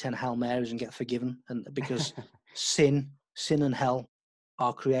say 10 Hail Marys and get forgiven. And because sin and hell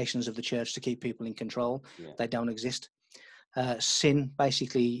are creations of the church to keep people in control. Yeah. They don't exist. Sin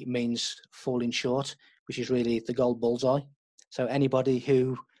basically means falling short, which is really the gold bullseye. So anybody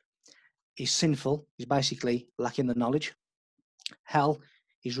who is sinful is basically lacking the knowledge. Hell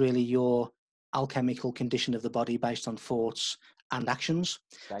is really your alchemical condition of the body based on thoughts and actions.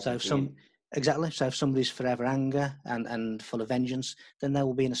 So if somebody's forever anger and full of vengeance, then they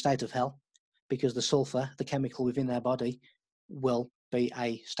will be in a state of hell, because the sulfur, the chemical within their body, will be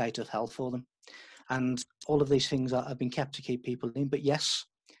a state of hell for them. And all of these things have been kept to keep people in. But yes,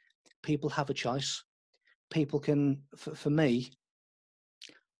 people have a choice. People can, for me,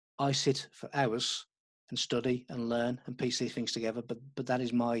 I sit for hours and study and learn and piece these things together. But that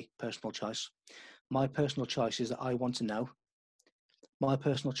is my personal choice. My personal choice is that I want to know. My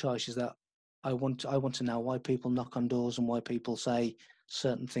personal choice is that I want to know why people knock on doors and why people say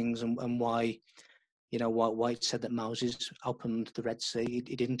certain things, and why, you know, why it said that Moses opened the Red Sea.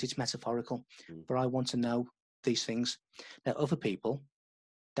 It didn't. It's metaphorical. But I want to know these things. Now, other people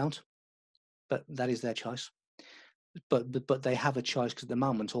don't, but that is their choice. But they have a choice, because at the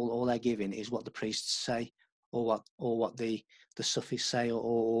moment all they're giving is what the priests say, or what the Sufis say,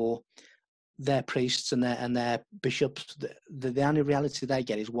 or their priests and their bishops. The only reality they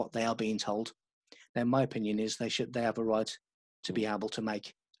get is what they are being told. Now, my opinion is they have a right to be able to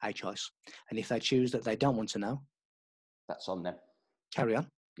make a choice, and if they choose that they don't want to know, that's on them. Carry on.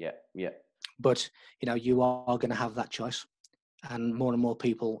 Yeah. But you know, you are going to have that choice, and more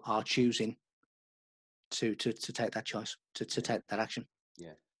people are choosing to take that choice, to take that action.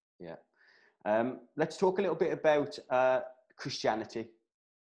 Yeah. Let's talk a little bit about Christianity,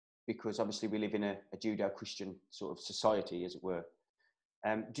 because obviously we live in a Judeo-Christian sort of society, as it were.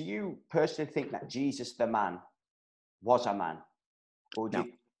 Do you personally think that Jesus, the man, was a man? Or do No.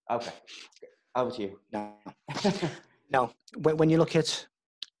 you... Okay. Over to you. No. No. When you look at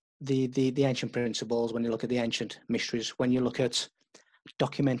the ancient principles, when you look at the ancient mysteries, when you look at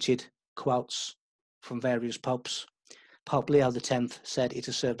documented quotes from various popes, Pope Leo X said it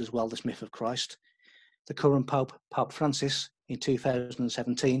has served as well this myth of Christ. The current Pope, Pope Francis, in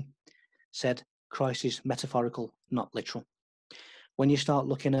 2017, said Christ is metaphorical, not literal. When you start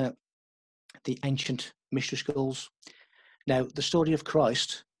looking at the ancient mystery schools, now the story of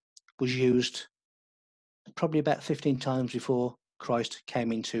Christ was used probably about 15 times before Christ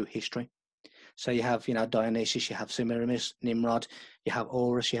came into history. So you have, you know, Dionysus, you have Semiramis, Nimrod, you have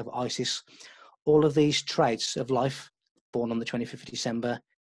Horus, you have Isis. All of these traits of life, born on the 25th of December,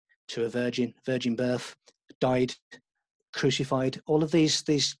 to a virgin birth, died, crucified. All of these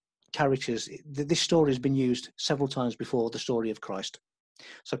characters, this story has been used several times before the story of Christ.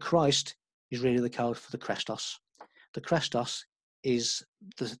 So Christ is really the code for the Christos. The Christos is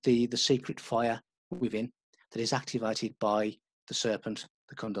the secret fire within that is activated by the serpent,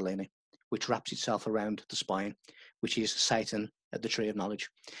 the Kundalini, which wraps itself around the spine, which is Satan at the tree of knowledge.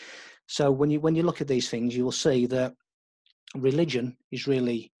 So when you look at these things, you will see that religion is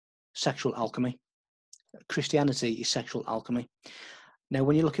really sexual alchemy. Christianity is sexual alchemy. Now,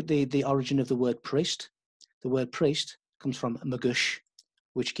 when you look at the origin of the word priest comes from magush,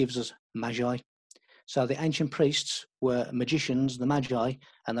 which gives us magi. So the ancient priests were magicians, the magi,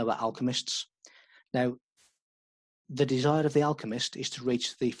 and they were alchemists. Now, the desire of the alchemist is to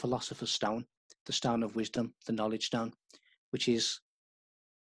reach the philosopher's stone, the stone of wisdom, the knowledge stone, which is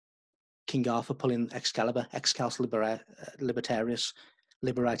King Arthur pulling Excalibur, Excalus Libertarius,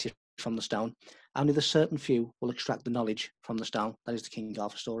 liberated from the stone. Only the certain few will extract the knowledge from the stone. That is the King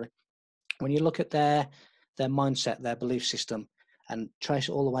Arthur story. When you look at their mindset, their belief system, and trace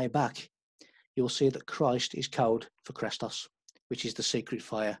it all the way back, you'll see that Christ is code for Christos, which is the secret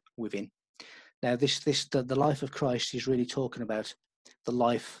fire within. Now, the life of Christ is really talking about the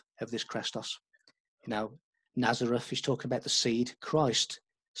life of this Christos. You know, Nazareth is talking about the seed. Christ,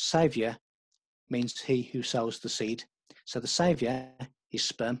 Saviour, means he who sows the seed. So the Saviour is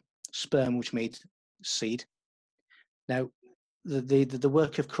sperm, which means seed. Now, the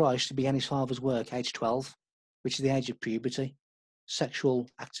work of Christ began his father's work, age 12, which is the age of puberty, sexual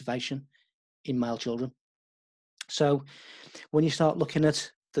activation in male children. So when you start looking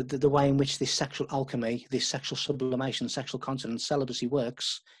at the way in which this sexual alchemy, this sexual sublimation, sexual continence, celibacy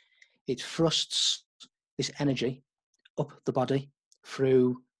works, it thrusts this energy up the body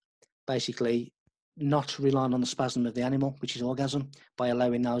through basically not relying on the spasm of the animal, which is orgasm, by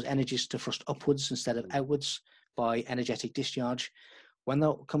allowing those energies to thrust upwards instead of outwards by energetic discharge. When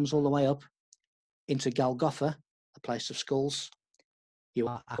that comes all the way up into Golgotha, the place of skulls, you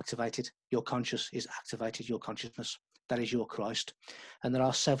are activated. Your conscious is activated, your consciousness. That is your Christ. And there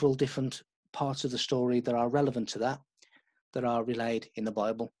are several different parts of the story that are relevant to that are relayed in the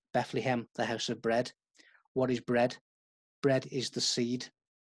Bible. Bethlehem, the house of bread. What is bread? Bread is the seed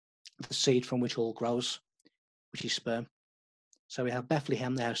from which all grows, which is sperm. So we have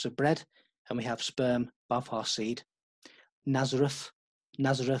Bethlehem, the house of bread, and we have sperm, both are seed. Nazareth,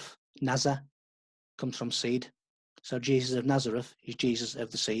 Nazar, comes from seed. So Jesus of Nazareth is Jesus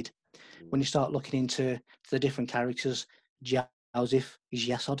of the seed. When you start looking into the different characters, Joseph is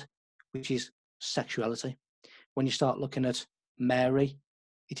Yesod, which is sexuality. When you start looking at Mary,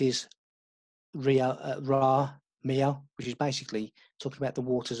 it is Ra, Mio, which is basically talking about the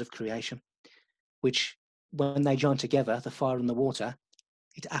waters of creation, which when they join together, the fire and the water,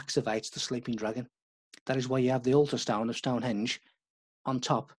 it activates the sleeping dragon. That is why you have the altar stone of Stonehenge on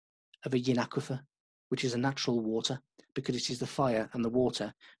top of a yin aquifer, which is a natural water, because it is the fire and the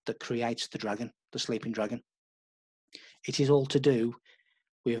water that creates the dragon, the sleeping dragon. It is all to do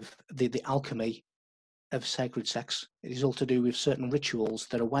with the alchemy of sacred sex. It is all to do with certain rituals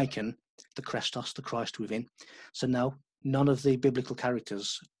that awaken the Christos, the Christ within. So no, none of the biblical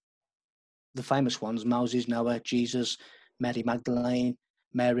characters, the famous ones, Moses, Noah, Jesus, Mary Magdalene,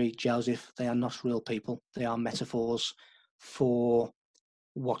 Mary, Joseph, they are not real people. They are metaphors for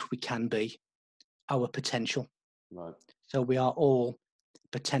what we can be, our potential. Right. So we are all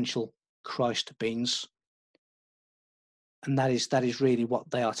potential Christ beings. And that is really what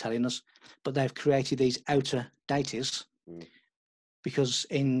they are telling us. But they've created these outer deities because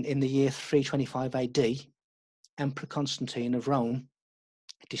in the year 325 AD, Emperor Constantine of Rome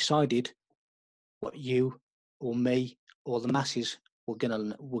decided what you or me or the masses were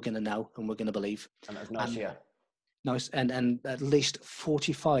gonna know and we're gonna believe. And that was Nicaea. And at least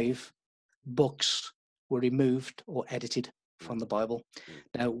 45 books were removed or edited from the Bible.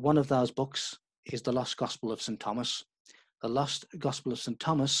 Now, one of those books is the Lost Gospel of St. Thomas. The Lost Gospel of St.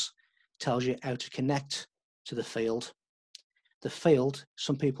 Thomas tells you how to connect to the field. The field,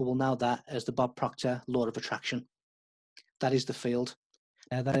 some people will know that as the Bob Proctor Law of Attraction. That is the field.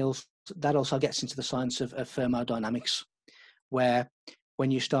 Now, that also gets into the science of thermodynamics, where when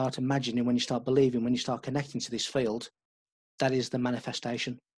you start imagining, when you start believing, when you start connecting to this field, that is the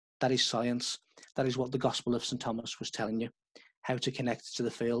manifestation. That is science. That is what the Gospel of St. Thomas was telling you, how to connect to the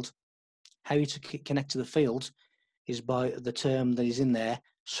field. How you to connect to the field is by the term that is in there,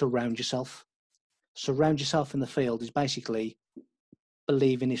 surround yourself. Surround yourself in the field is basically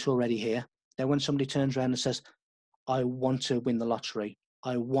believing it's already here. Now, when somebody turns around and says, I want to win the lottery,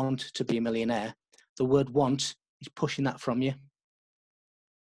 I want to be a millionaire, the word want is pushing that from you.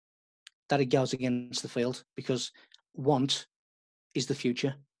 That it goes against the field, because want is the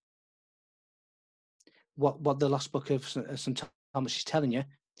future. What the last book of St. Thomas is telling you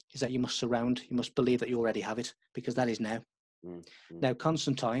is that you must surround, you must believe that you already have it, because that is now. Now,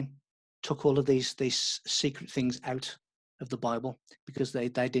 Constantine took all of these secret things out of the Bible because they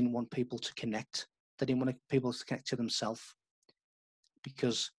didn't want people to connect. They didn't want people to connect to themselves,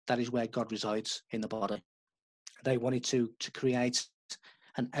 because that is where God resides, in the body. They wanted to create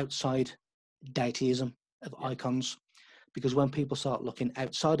an outside deityism of icons, because when people start looking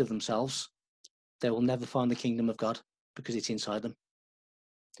outside of themselves, they will never find the kingdom of God, because it's inside them.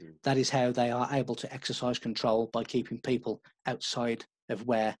 That is how they are able to exercise control, by keeping people outside of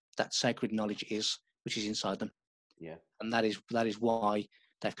where that sacred knowledge is, which is inside them. Yeah. And that is why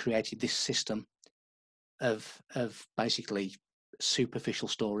they've created this system of basically superficial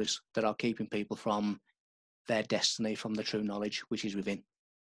stories that are keeping people from their destiny, from the true knowledge which is within.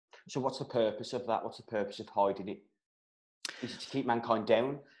 So what's the purpose of that? What's the purpose of hiding it? Is it to keep mankind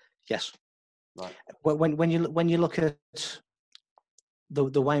down? Yes. Right. When you look at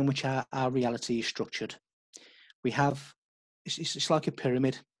the way in which our reality is structured, we have it's like a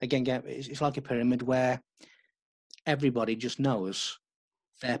pyramid. Again, it's like a pyramid where everybody just knows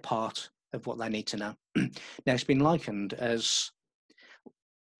their part of what they need to know. Now, it's been likened as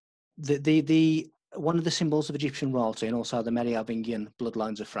the one of the symbols of Egyptian royalty, and also the Merovingian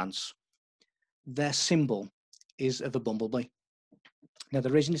bloodlines of France. Their symbol is of a bumblebee. Now, the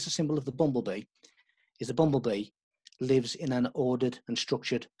reason it's a symbol of the bumblebee is the bumblebee lives in an ordered and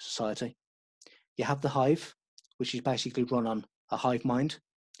structured society. You have the hive, which is basically run on a hive mind.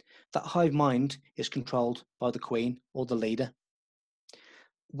 That hive mind is controlled by the queen or the leader.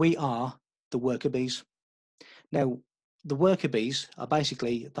 We are the worker bees. Now, the worker bees are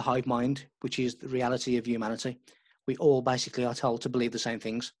basically the hive mind, which is the reality of humanity. We all basically are told to believe the same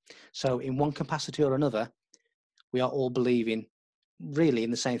things. So in one capacity or another, we are all believing really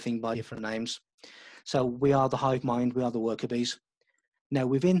in the same thing by different names. So we are the hive mind, we are the worker bees. Now,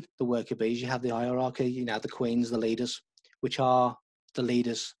 within the worker bees, you have the hierarchy, the queens, the leaders, which are the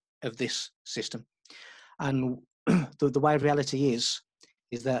leaders of this system. And the way reality is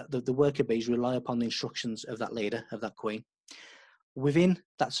that the worker bees rely upon the instructions of that leader, of that queen. Within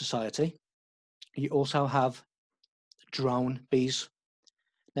that society, you also have drone bees.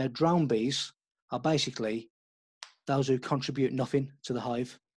 Now, drone bees are basically those who contribute nothing to the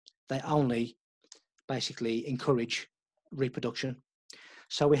hive. They only basically encourage reproduction.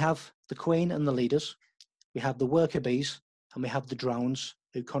 So we have the queen and the leaders, we have the worker bees, and we have the drones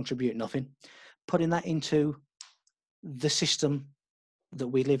who contribute nothing. Putting that into the system that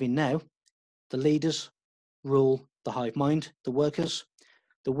we live in now, the leaders rule the hive mind. The workers,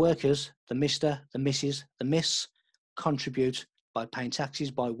 the Mr., the Mrs., the Miss, contribute by paying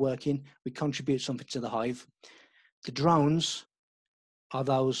taxes, by working. We contribute something to the hive. The drones are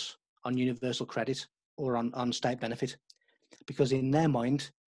those on universal credit or on state benefit, because in their mind,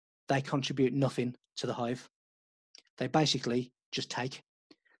 they contribute nothing to the hive. They basically just take.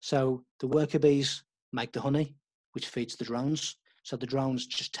 So the worker bees make the honey, which feeds the drones. So the drones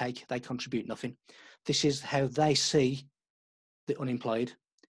just take, they contribute nothing. This is how they see the unemployed,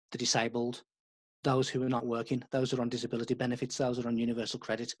 the disabled, those who are not working, those who are on disability benefits, those who are on universal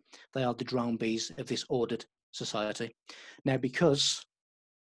credit. They are the drone bees of this ordered society. Now, because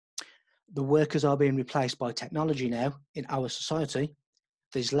the workers are being replaced by technology now in our society,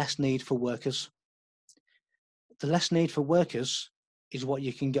 there's less need for workers. The less need for workers is what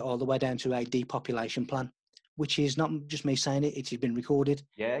you can get all the way down to a depopulation plan, which is not just me saying it, it has been recorded.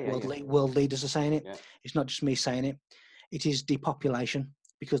 World leaders are saying it. Yeah. It's not just me saying it. It is depopulation,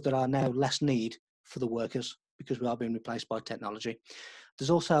 because there are now less need for the workers because we are being replaced by technology. There's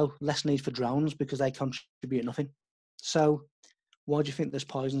also less need for drones because they contribute nothing. So why do you think there's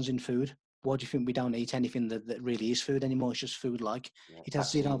poisons in food? Why do you think we don't eat anything that really is food anymore? It's just food like. Yeah, it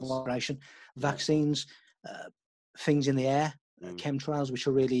has zero vibration. Vaccines, things in the air, chemtrails, which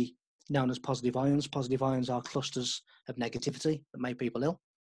are really known as positive ions. Positive ions are clusters of negativity that make people ill.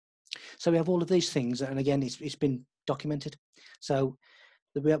 So we have all of these things, and again, it's been documented. So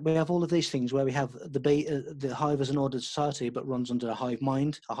we have all of these things where we have the hive as an ordered society, but runs under a hive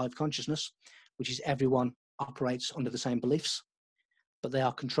mind, a hive consciousness, which is everyone operates under the same beliefs, but they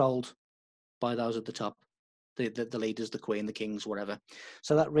are controlled by those at the top, the leaders, the queen, the kings, whatever.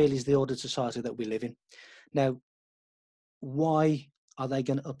 So that really is the ordered society that we live in. Now, why are they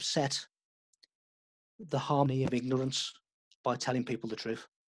going to upset the harmony of ignorance by telling people the truth?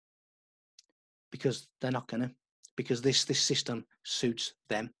 Because they're not going to. Because this system suits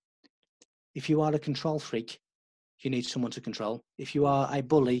them. If you are a control freak, you need someone to control. If you are a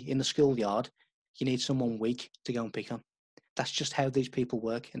bully in the schoolyard, you need someone weak to go and pick on. That's just how these people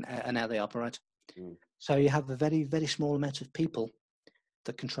work and how they operate. So you have a very, very small amount of people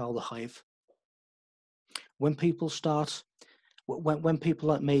that control the hive. When people start, when people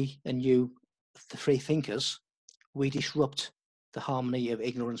like me and you, the free thinkers, we disrupt the harmony of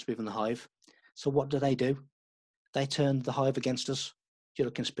ignorance within the hive. So what do? They turn the hive against us. You're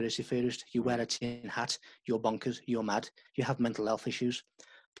a conspiracy theorist. You wear a tin hat. You're bonkers. You're mad. You have mental health issues.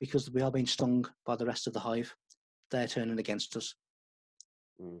 Because we are being stung by the rest of the hive. They're turning against us.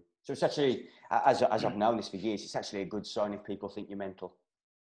 So it's actually, as I've known this for years, it's actually a good sign if people think you're mental.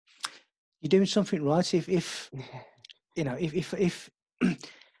 You're doing something right. If you know, if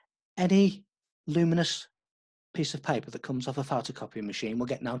any luminous piece of paper that comes off a photocopying machine will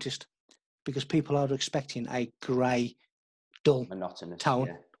get noticed, because people are expecting a grey, dull monotonous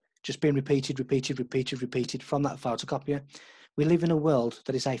tone, just being repeated from that photocopier. We live in a world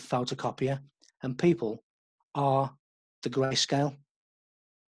that is a photocopier, and people are the grayscale.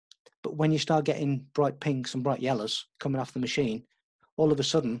 But when you start getting bright pinks and bright yellows coming off the machine, all of a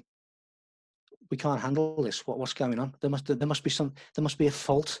sudden we can't handle this. What's going on? There must be a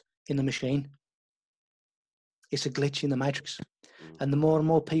fault in the machine. It's a glitch in the matrix. And the more and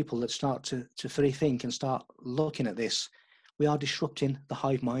more people that start to free think and start looking at this, we are disrupting the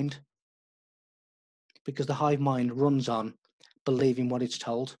hive mind, because the hive mind runs on believing what it's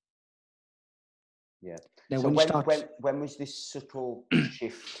told. Yeah. Now, so when was this subtle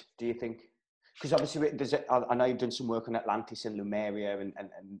shift, do you think? Because obviously I know you've done some work on Atlantis and Lemuria and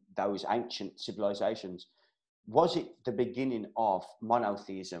those ancient civilizations. Was it the beginning of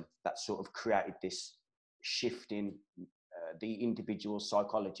monotheism that sort of created this shift in the individual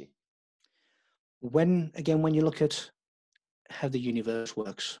psychology? When you look at how the universe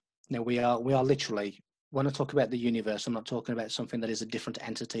works, now we are literally, when I talk about the universe, I'm not talking about something that is a different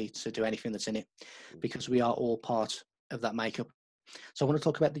entity to anything that's in it, because we are all part of that makeup. So when I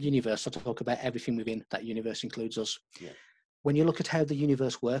talk about the universe, I talk about everything within that universe, includes us. Yeah. When you look at how the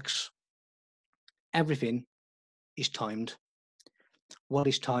universe works, everything is timed. What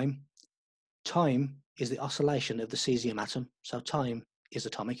is time? Time is the oscillation of the cesium atom. So time is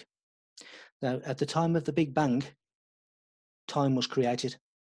atomic. Now, at the time of the Big Bang, time was created.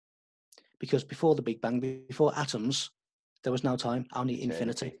 Because before the Big Bang, before atoms, there was no time, only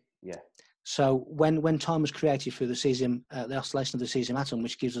infinity. Yeah. So when time was created through the cesium, the oscillation of the cesium atom,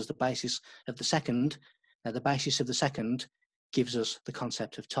 which gives us the basis of the second, the basis of the second gives us the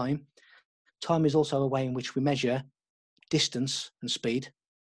concept of time. Time is also a way in which we measure distance and speed.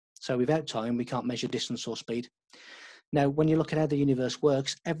 So without time, we can't measure distance or speed. Now, when you look at how the universe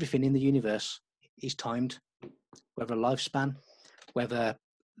works, everything in the universe is timed, whether lifespan, whether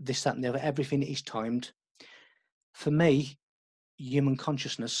this, that, and the other, everything is timed. For me, human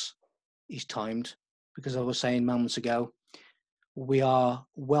consciousness is timed, because I was saying moments ago, we are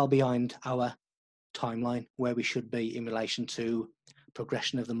well behind our timeline where we should be in relation to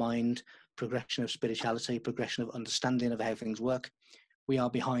progression of the mind, progression of spirituality, progression of understanding of how things work. We are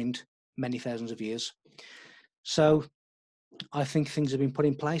behind many thousands of years. So I think things have been put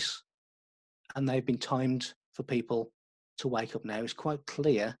in place and they've been timed for people to wake up now. It's quite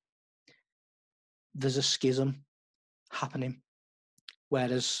clear there's a schism happening.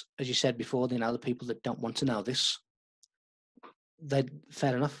 Whereas, as you said before, the people that don't want to know this,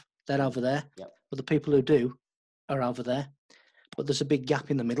 fair enough, they're over there. Yep. But the people who do are over there. But there's a big gap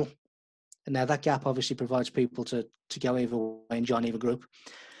in the middle. And now that gap obviously provides people to go either way and join either group.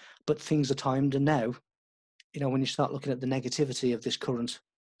 But things are timed. And now, when you start looking at the negativity of this current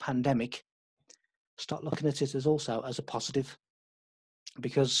pandemic, start looking at it as also as a positive.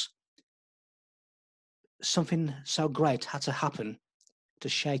 Because something so great had to happen to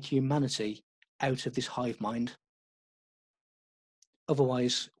shake humanity out of this hive mind.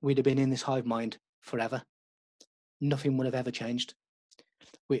 Otherwise, we'd have been in this hive mind forever. Nothing would have ever changed.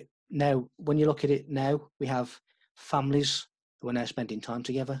 Now, when you look at it now, we have families who are now spending time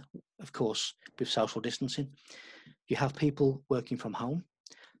together, of course, with social distancing. You have people working from home,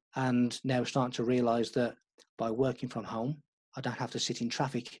 and now starting to realise that by working from home, I don't have to sit in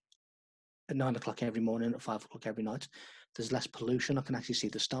traffic at 9 o'clock every morning, at 5 o'clock every night. There's less pollution. I can actually see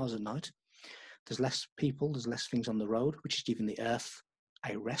the stars at night. There's less people. There's less things on the road, which is giving the earth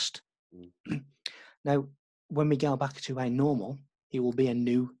a rest. Now, when we go back to a normal, it will be a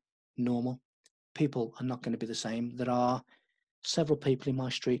new normal. People are not going to be the same. There are several people in my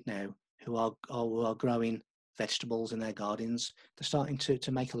street now who are growing vegetables in their gardens. They're starting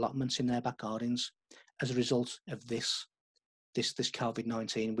to make allotments in their back gardens as a result of this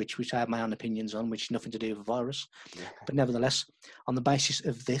COVID-19, which I have my own opinions on, which is nothing to do with the virus. Yeah. But nevertheless, on the basis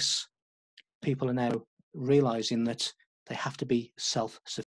of this, people are now realizing that they have to be self-sufficient.